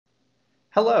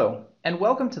Hello, and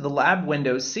welcome to the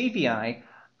LabWindows CVI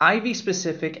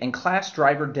IV-specific and class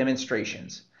driver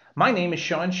demonstrations. My name is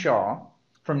Sean Shaw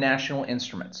from National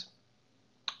Instruments.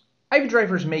 IV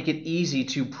drivers make it easy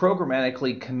to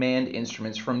programmatically command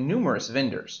instruments from numerous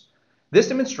vendors. This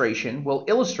demonstration will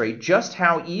illustrate just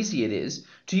how easy it is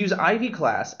to use IV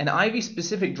class and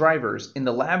IV-specific drivers in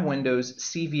the LabWindows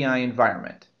CVI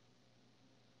environment.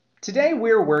 Today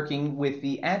we're working with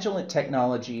the Agilent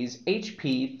Technologies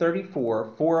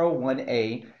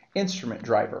HP34401A instrument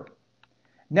driver.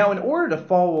 Now, in order to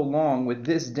follow along with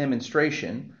this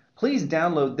demonstration, please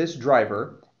download this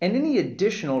driver and any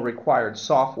additional required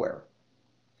software.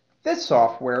 This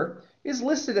software is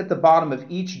listed at the bottom of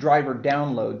each driver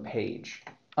download page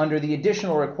under the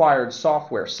additional required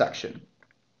software section.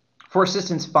 For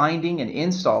assistance finding and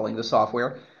installing the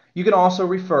software, you can also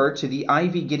refer to the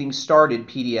IV Getting Started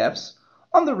PDFs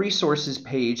on the resources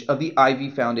page of the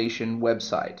IV Foundation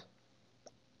website.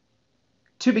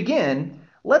 To begin,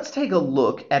 let's take a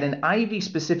look at an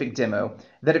IV-specific demo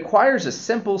that acquires a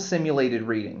simple simulated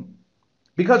reading.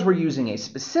 Because we're using a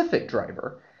specific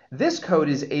driver, this code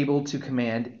is able to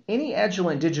command any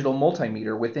Agilent digital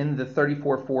multimeter within the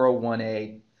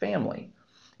 34401A family.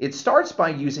 It starts by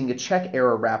using a check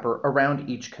error wrapper around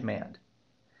each command.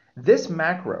 This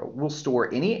macro will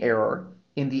store any error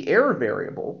in the error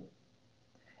variable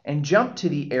and jump to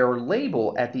the error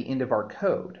label at the end of our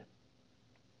code,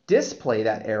 display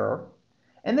that error,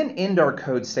 and then end our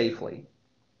code safely.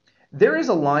 There is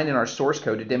a line in our source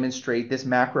code to demonstrate this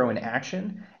macro in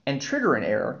action and trigger an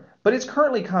error, but it's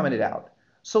currently commented out.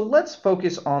 So let's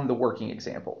focus on the working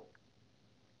example.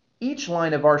 Each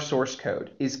line of our source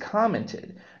code is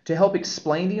commented to help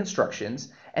explain the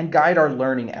instructions and guide our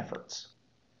learning efforts.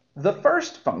 The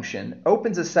first function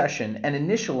opens a session and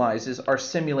initializes our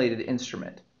simulated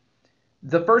instrument.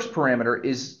 The first parameter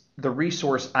is the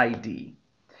resource ID.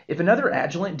 If another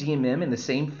Agilent DMM in the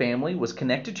same family was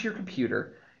connected to your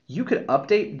computer, you could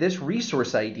update this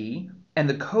resource ID and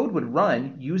the code would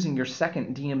run using your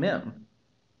second DMM.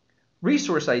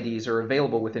 Resource IDs are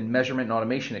available within Measurement and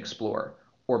Automation Explorer,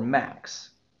 or MAX.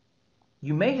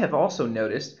 You may have also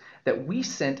noticed that we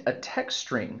sent a text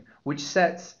string which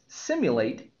sets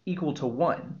simulate equal to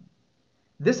 1.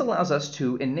 This allows us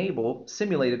to enable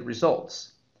simulated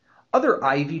results. Other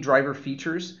IV driver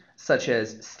features, such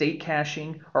as state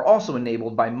caching, are also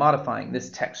enabled by modifying this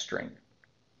text string.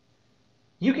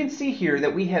 You can see here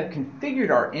that we have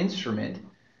configured our instrument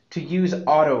to use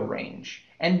auto range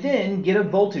and then get a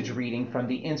voltage reading from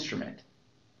the instrument.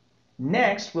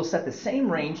 Next, we'll set the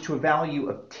same range to a value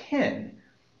of 10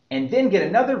 and then get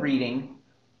another reading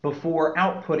before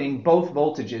outputting both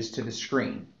voltages to the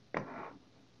screen.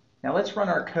 Now let's run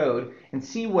our code and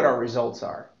see what our results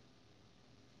are.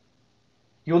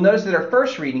 You'll notice that our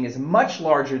first reading is much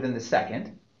larger than the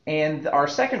second, and our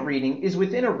second reading is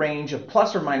within a range of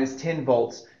plus or minus 10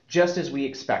 volts, just as we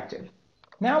expected.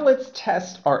 Now let's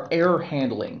test our error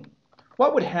handling.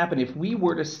 What would happen if we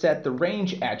were to set the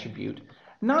range attribute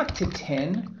not to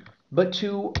 10, but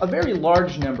to a very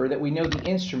large number that we know the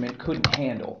instrument couldn't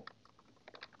handle?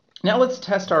 Now let's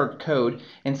test our code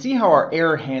and see how our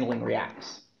error handling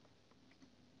reacts.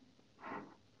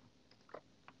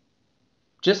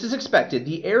 Just as expected,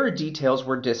 the error details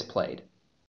were displayed.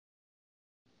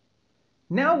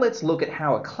 Now let's look at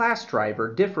how a class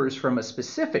driver differs from a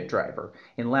specific driver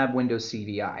in LabWindows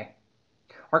CVI.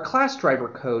 Our class driver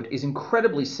code is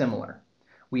incredibly similar.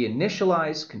 We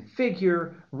initialize,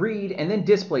 configure, read, and then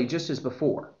display just as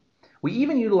before. We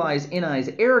even utilize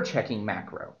NI's error checking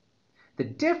macro. The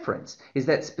difference is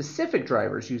that specific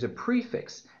drivers use a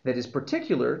prefix that is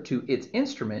particular to its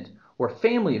instrument or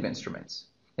family of instruments.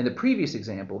 In the previous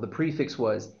example, the prefix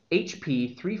was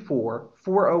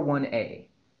HP34401A.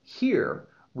 Here,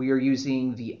 we are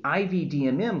using the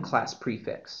IVDMM class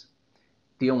prefix.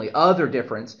 The only other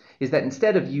difference is that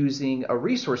instead of using a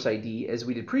resource ID as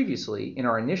we did previously in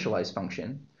our initialize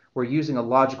function, we're using a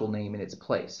logical name in its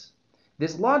place.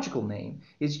 This logical name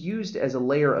is used as a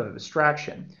layer of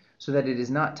abstraction so that it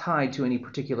is not tied to any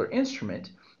particular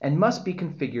instrument and must be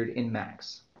configured in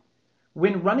MAX.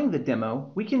 When running the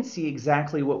demo, we can see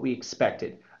exactly what we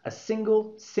expected, a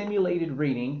single simulated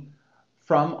reading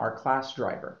from our class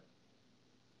driver.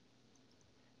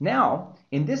 Now,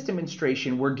 in this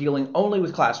demonstration, we're dealing only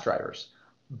with class drivers,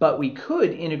 but we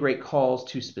could integrate calls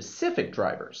to specific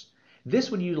drivers.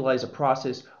 This would utilize a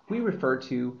process we refer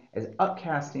to as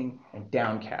upcasting and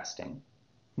downcasting.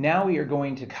 Now we are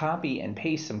going to copy and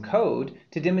paste some code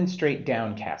to demonstrate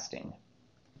downcasting.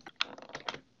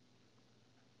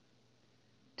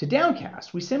 To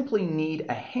downcast, we simply need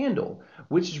a handle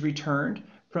which is returned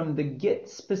from the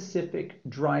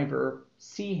getSpecificDriver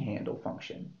C-handle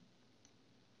function.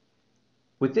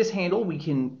 With this handle, we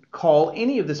can call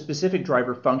any of the specific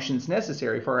driver functions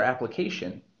necessary for our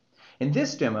application. In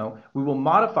this demo, we will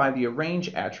modify the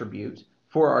arrange attribute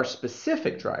for our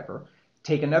specific driver,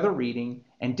 take another reading,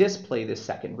 and display this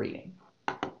second reading.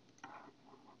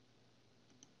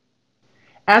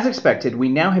 As expected, we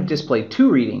now have displayed two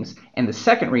readings, and the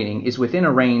second reading is within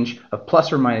a range of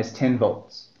plus or minus 10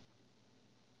 volts.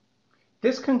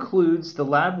 This concludes the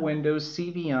LabWindows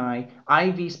CVI,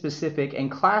 IV-specific, and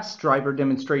class driver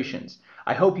demonstrations.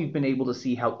 I hope you've been able to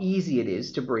see how easy it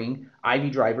is to bring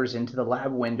IV drivers into the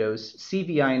LabWindows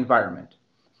CVI environment.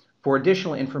 For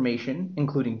additional information,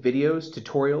 including videos,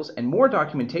 tutorials, and more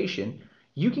documentation,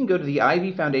 you can go to the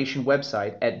IV Foundation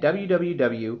website at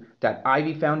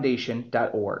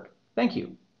www.ivfoundation.org. Thank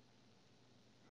you.